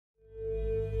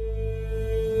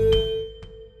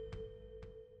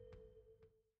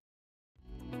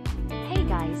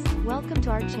welcome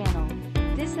to our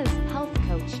channel. This is Health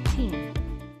Coach Team.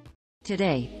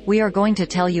 Today, we are going to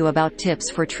tell you about tips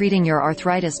for treating your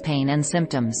arthritis pain and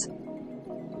symptoms.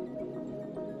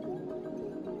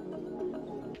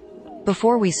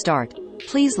 Before we start,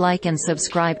 please like and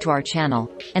subscribe to our channel,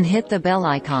 and hit the bell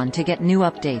icon to get new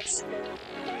updates.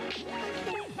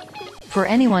 For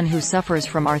anyone who suffers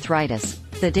from arthritis,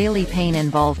 the daily pain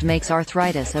involved makes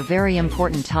arthritis a very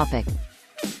important topic.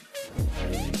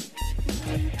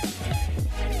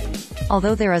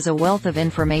 Although there is a wealth of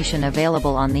information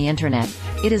available on the internet,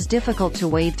 it is difficult to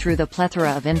wade through the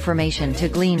plethora of information to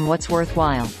glean what's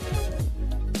worthwhile.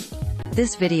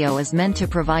 This video is meant to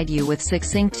provide you with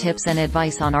succinct tips and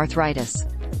advice on arthritis.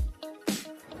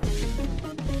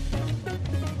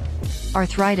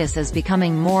 Arthritis is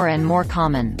becoming more and more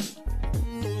common.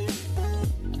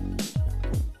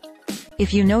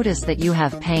 If you notice that you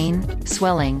have pain,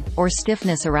 swelling, or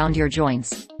stiffness around your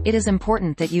joints, it is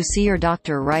important that you see your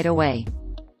doctor right away.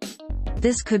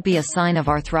 This could be a sign of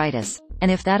arthritis, and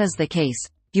if that is the case,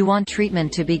 you want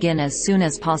treatment to begin as soon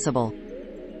as possible.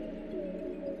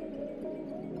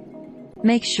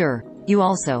 Make sure you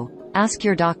also ask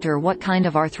your doctor what kind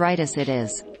of arthritis it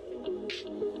is.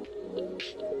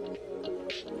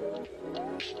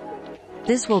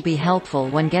 This will be helpful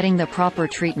when getting the proper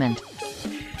treatment.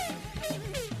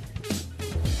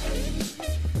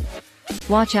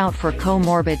 Watch out for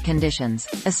comorbid conditions,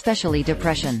 especially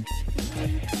depression.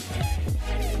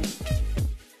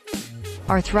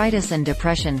 Arthritis and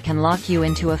depression can lock you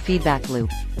into a feedback loop.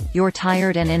 You're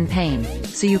tired and in pain,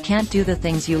 so you can't do the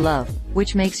things you love,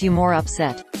 which makes you more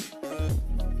upset.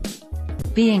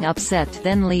 Being upset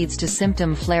then leads to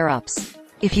symptom flare-ups.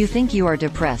 If you think you are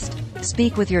depressed,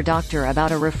 speak with your doctor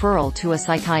about a referral to a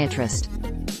psychiatrist.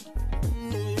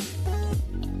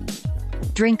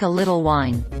 Drink a little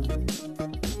wine.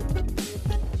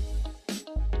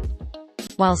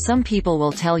 While some people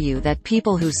will tell you that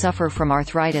people who suffer from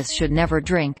arthritis should never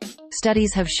drink,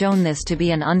 studies have shown this to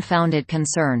be an unfounded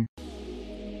concern.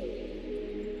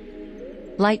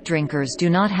 Light drinkers do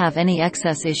not have any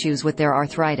excess issues with their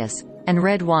arthritis, and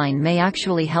red wine may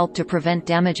actually help to prevent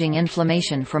damaging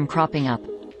inflammation from cropping up.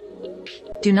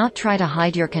 Do not try to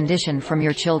hide your condition from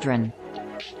your children.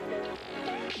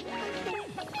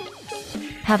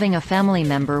 Having a family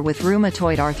member with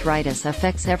rheumatoid arthritis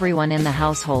affects everyone in the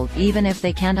household, even if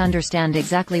they can't understand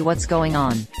exactly what's going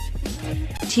on.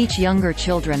 Teach younger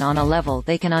children on a level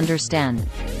they can understand.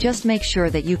 Just make sure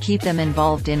that you keep them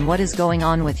involved in what is going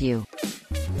on with you.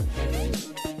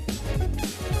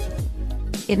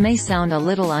 It may sound a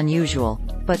little unusual,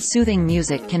 but soothing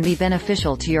music can be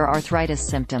beneficial to your arthritis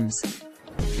symptoms.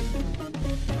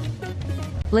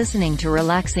 Listening to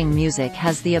relaxing music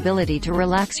has the ability to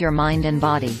relax your mind and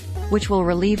body, which will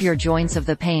relieve your joints of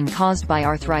the pain caused by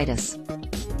arthritis.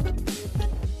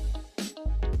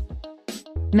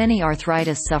 Many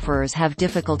arthritis sufferers have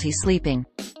difficulty sleeping.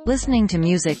 Listening to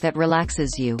music that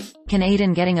relaxes you can aid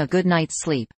in getting a good night's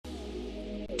sleep.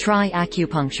 Try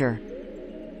acupuncture.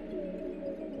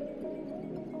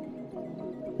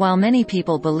 While many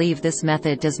people believe this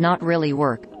method does not really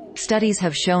work, studies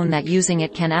have shown that using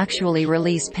it can actually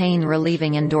release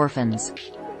pain-relieving endorphins.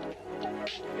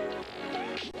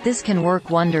 This can work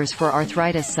wonders for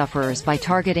arthritis sufferers by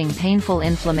targeting painful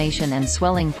inflammation and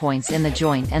swelling points in the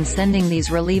joint and sending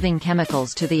these relieving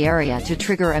chemicals to the area to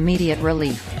trigger immediate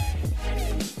relief.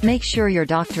 Make sure your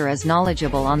doctor is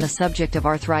knowledgeable on the subject of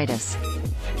arthritis.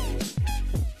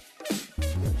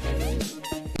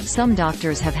 Some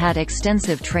doctors have had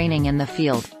extensive training in the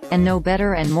field, and know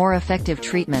better and more effective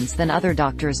treatments than other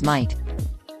doctors might.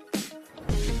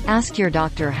 Ask your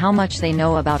doctor how much they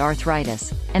know about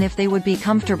arthritis, and if they would be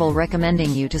comfortable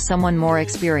recommending you to someone more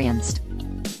experienced.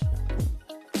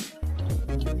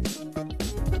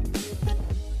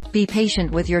 Be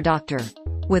patient with your doctor.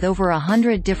 With over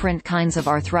 100 different kinds of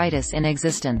arthritis in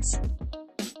existence,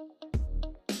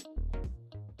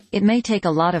 it may take a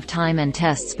lot of time and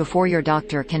tests before your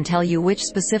doctor can tell you which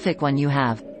specific one you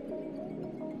have.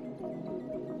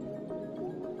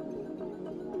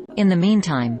 In the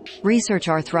meantime, research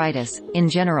arthritis, in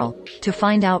general, to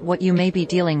find out what you may be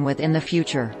dealing with in the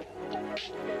future.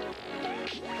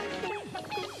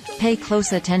 Pay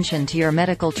close attention to your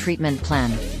medical treatment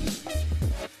plan.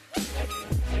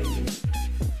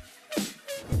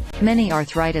 Many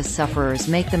arthritis sufferers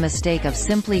make the mistake of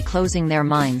simply closing their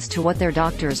minds to what their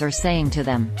doctors are saying to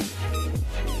them.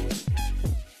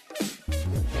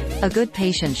 A good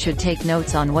patient should take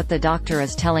notes on what the doctor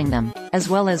is telling them, as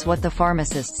well as what the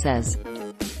pharmacist says.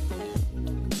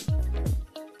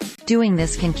 Doing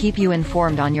this can keep you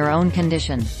informed on your own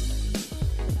condition.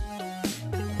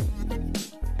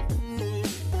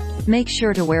 Make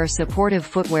sure to wear supportive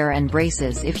footwear and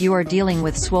braces if you are dealing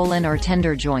with swollen or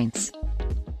tender joints.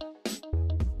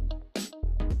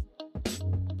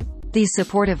 These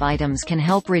supportive items can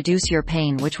help reduce your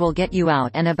pain, which will get you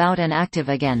out and about and active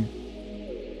again.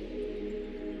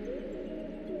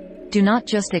 Do not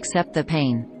just accept the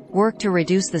pain. Work to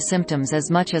reduce the symptoms as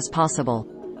much as possible.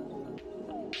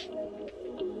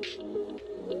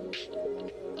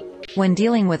 When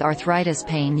dealing with arthritis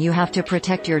pain, you have to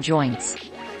protect your joints.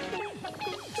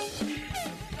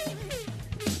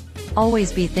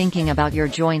 Always be thinking about your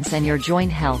joints and your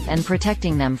joint health and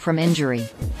protecting them from injury.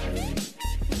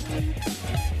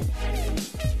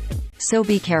 So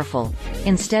be careful.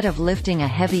 Instead of lifting a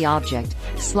heavy object,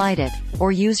 slide it,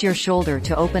 or use your shoulder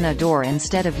to open a door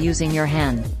instead of using your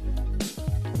hand.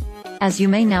 As you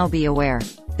may now be aware,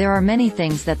 there are many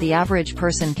things that the average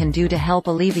person can do to help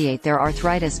alleviate their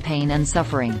arthritis pain and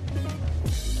suffering.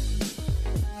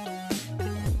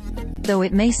 Though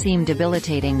it may seem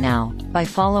debilitating now, by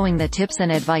following the tips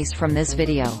and advice from this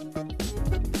video,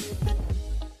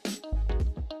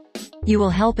 you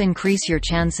will help increase your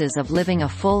chances of living a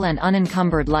full and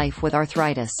unencumbered life with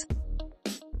arthritis.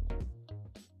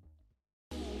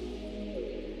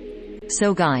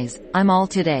 So guys, I'm all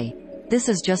today. This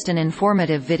is just an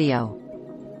informative video.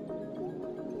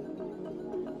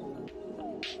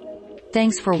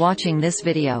 Thanks for watching this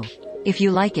video. If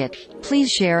you like it,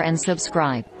 please share and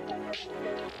subscribe.